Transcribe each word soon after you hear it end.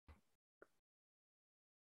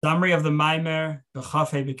Summary of the Maimer,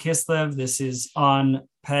 B'chafei B'Kislev. This is on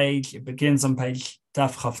page, it begins on page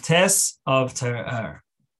Daf Chavtes of Torah.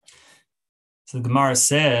 So the Gemara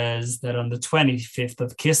says that on the 25th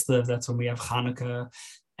of Kislev, that's when we have Hanukkah,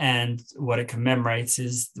 and what it commemorates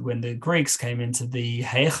is when the Greeks came into the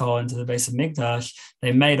Heichal, into the base of Mikdash,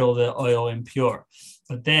 they made all the oil impure.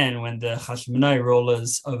 But then when the Hashmonai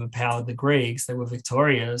rulers overpowered the Greeks, they were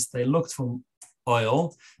victorious, they looked for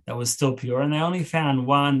oil that was still pure, and they only found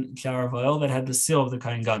one jar of oil that had the seal of the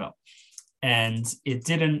Kohen Gadol. And it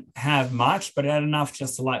didn't have much, but it had enough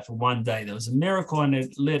just to light for one day. There was a miracle, and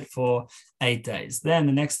it lit for 8 days. Then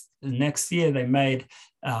the next year, they made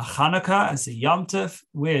Hanukkah as a Yom Tov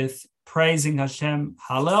with praising Hashem,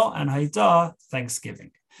 Hallel, and Haidah, thanksgiving.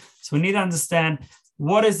 So we need to understand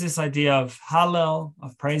what is this idea of Hallel,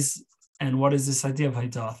 of praise, and what is this idea of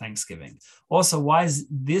Haidah, thanksgiving? Also, why is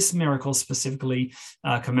this miracle specifically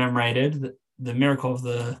commemorated, the miracle of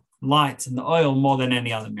the light and the oil, more than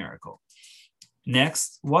any other miracle?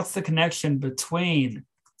 Next, what's the connection between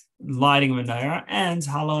lighting menorah and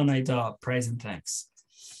Hallel and Haidah, praise and thanks?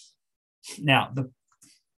 Now,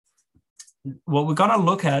 what we're going to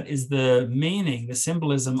look at is the meaning, the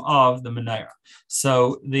symbolism of the menorah.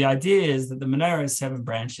 So the idea is that the menorah is 7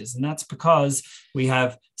 branches, and that's because we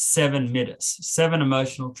have 7 midas, 7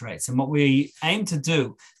 emotional traits. And what we aim to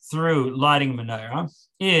do through lighting menorah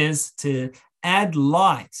is to add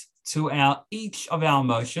light to each of our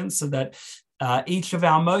emotions, so that each of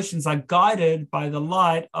our emotions are guided by the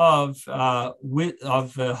light of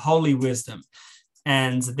holy wisdom,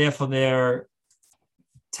 and therefore they're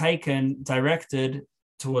directed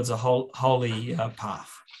towards a holy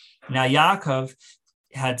path. Now, Yaakov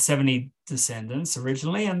had 70 descendants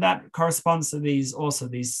originally, and that corresponds to these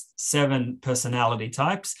 7 personality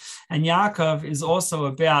types. And Yaakov is also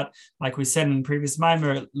about, like we said in the previous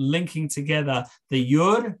Maimer, linking together the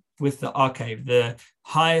Yud with the Akev, the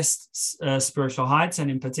highest spiritual heights, and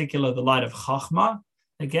in particular the light of Chachma,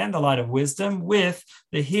 again, the light of wisdom, with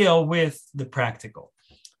the heel, with the practical.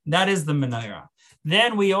 That is the menorah.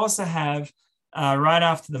 Then we also have, right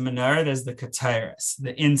after the menorah, there's the keteres,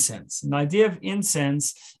 the incense. And the idea of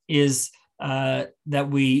incense is that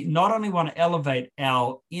we not only want to elevate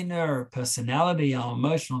our inner personality, our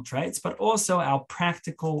emotional traits, but also our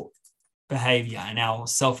practical behavior and our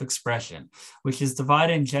self-expression, which is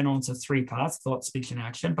divided in general into 3 parts: thought, speech, and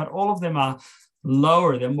action. But all of them are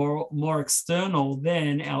lower, they're more external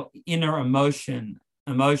than our inner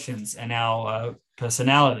emotions and our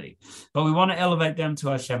personality. But we want to elevate them to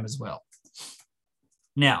Hashem as well.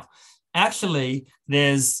 Now, actually,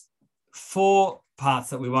 there's 4 parts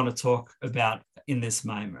that we want to talk about in this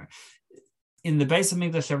Maimer. In the base of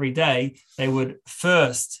Mikdash every day, they would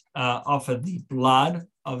first offer the blood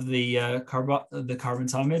of the carbon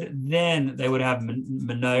tamid, then they would have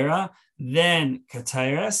menorah, then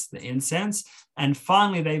keteres, the incense, and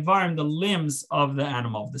finally they varm the limbs of the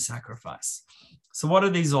animal, of the sacrifice. So what do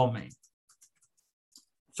these all mean?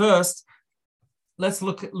 First, let's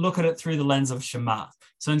look at it through the lens of Shema.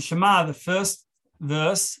 So in Shema, the first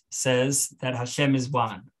verse says that Hashem is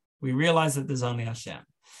one. We realize that there's only Hashem.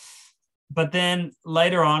 But then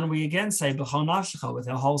later on, we again say b'chol nafshecha, with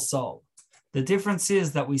our whole soul. The difference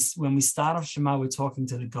is that when we start off Shema, we're talking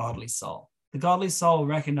to the godly soul. The godly soul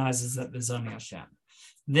recognizes that there's only Hashem.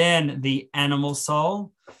 Then the animal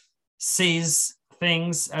soul sees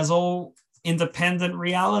things as all independent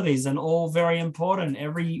realities and all very important.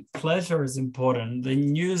 Every pleasure is important. The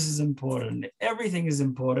news is important. Everything is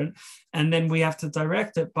important. And then we have to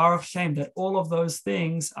direct it, Baruch Shem, that all of those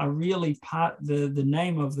things are really part, the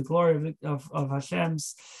name of the glory of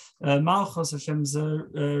Hashem's Malchus, Hashem's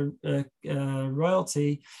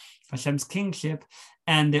royalty, Hashem's kingship,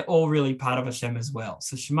 and they're all really part of Hashem as well.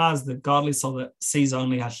 So Shema is the godly soul that sees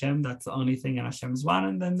only Hashem. That's the only thing, and Hashem is one.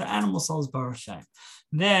 And then the animal soul is Baruch Shem.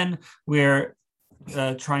 Then we're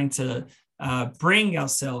trying to bring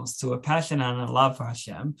ourselves to a passion and a love for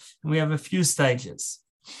Hashem. And we have a few stages.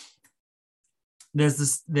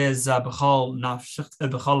 There's b'chol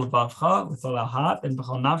levavcha, with all our heart, and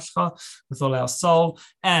b'chol nafshecha, with all our soul,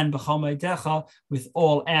 and b'chol meidecha, with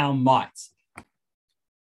all our might.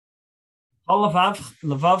 B'chol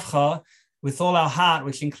levavcha, with all our heart,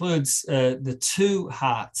 which includes the 2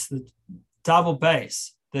 hearts, the double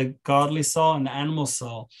base, the godly soul and the animal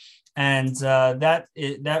soul. And that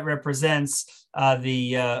represents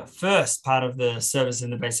the first part of the service in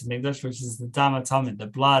the base of Mikdash, which is the Dama Tamid, the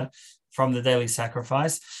blood from the daily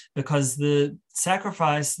sacrifice, because the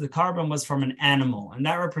sacrifice, the carbon was from an animal, and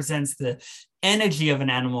that represents the energy of an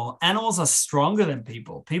animal. Animals are stronger than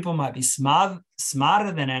people. People might be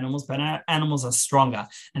smarter than animals, but animals are stronger.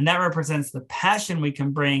 And that represents the passion we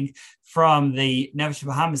can bring from the Nefesh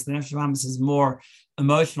Bahamis. The Nefesh Bahamis is more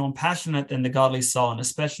emotional and passionate than the godly soul, and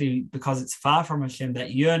especially because it's far from Hashem,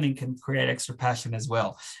 that yearning can create extra passion as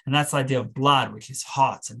well. And that's the idea of blood, which is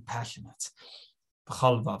hot and passionate.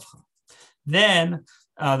 Then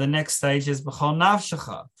the next stage is B'chol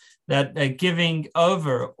Nafshecha, that giving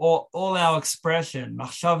over all our expression,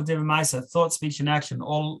 machshav divrei, thought, speech, and action,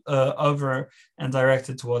 all over and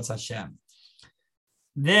directed towards Hashem.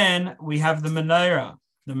 Then we have the menorah.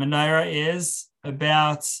 The menorah is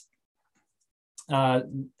about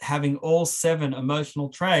having all 7 emotional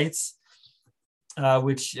traits,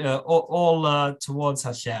 which all towards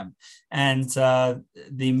Hashem. And the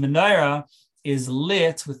menorah is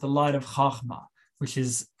lit with the light of Chachma, which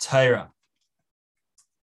is Torah.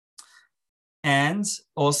 And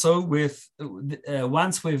also with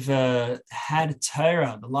once we've had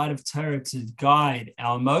Torah, the light of Torah to guide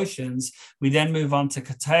our emotions, we then move on to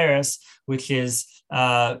Keteris, which is,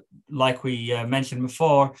 like we mentioned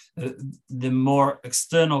before, the more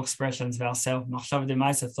external expressions of ourselves, machshav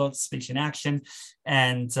demaisa, thought, speech, and action.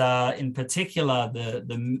 And in particular,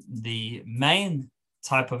 the main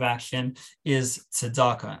type of action is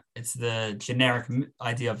tzedakah. It's the generic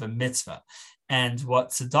idea of a mitzvah. And what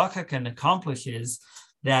tzedakah can accomplish is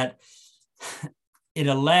that it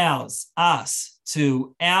allows us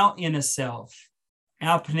to, our inner self,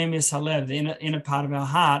 our pnimius halev, the inner part of our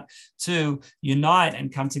heart, to unite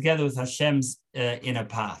and come together with Hashem's inner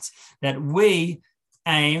part. That we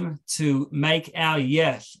aim to make our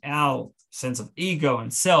yesh, our sense of ego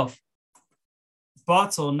and self,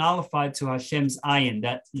 or nullified to Hashem's ayin,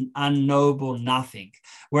 that unknowable nothing.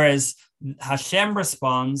 Whereas Hashem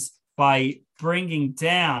responds by bringing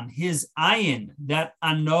down his ayin, that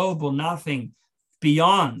unknowable nothing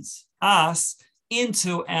beyond us,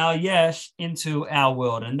 into our yesh, into our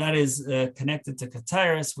world. And that is connected to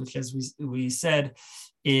Keteris, which, as we said,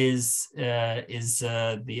 is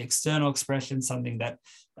the external expression, something that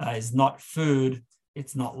is not food,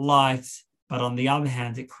 it's not light, but on the other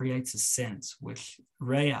hand, it creates a sense, which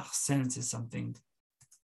reach, sense, is something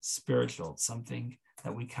spiritual, something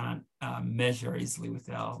that we can't measure easily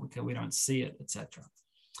we don't see it, etc.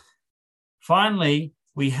 Finally,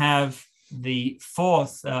 we have the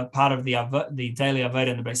fourth part of the daily avodah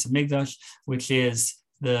in the Beis Hamikdash, which is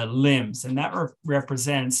the limbs, and that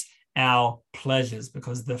represents our pleasures,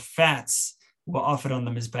 because the fats were offered on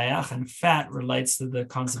the Mizbeach, and fat relates to the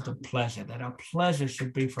concept of pleasure, that our pleasure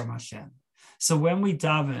should be from Hashem. So when we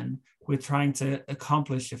daven, we're trying to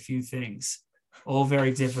accomplish a few things, all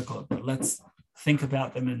very difficult, but let's think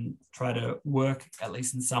about them and try to work at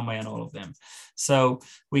least in some way on all of them. So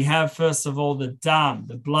we have, first of all, the dam,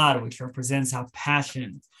 the blood, which represents our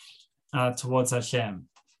passion towards Hashem.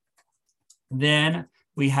 Then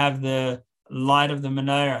we have the light of the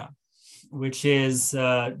menorah, which is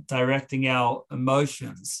directing our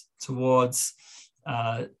emotions towards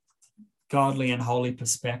godly and holy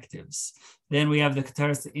perspectives. Then we have the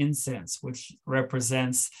Keteris, the incense, which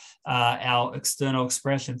represents our external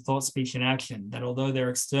expression, thought, speech, and action, that although they're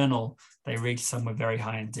external, they reach somewhere very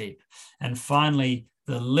high and deep. And finally,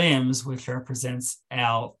 the limbs, which represents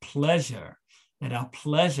our pleasure, that our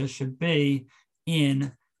pleasure should be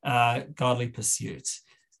in godly pursuit.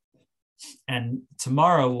 And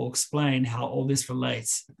tomorrow we'll explain how all this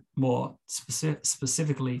relates more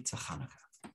specifically to Hanukkah.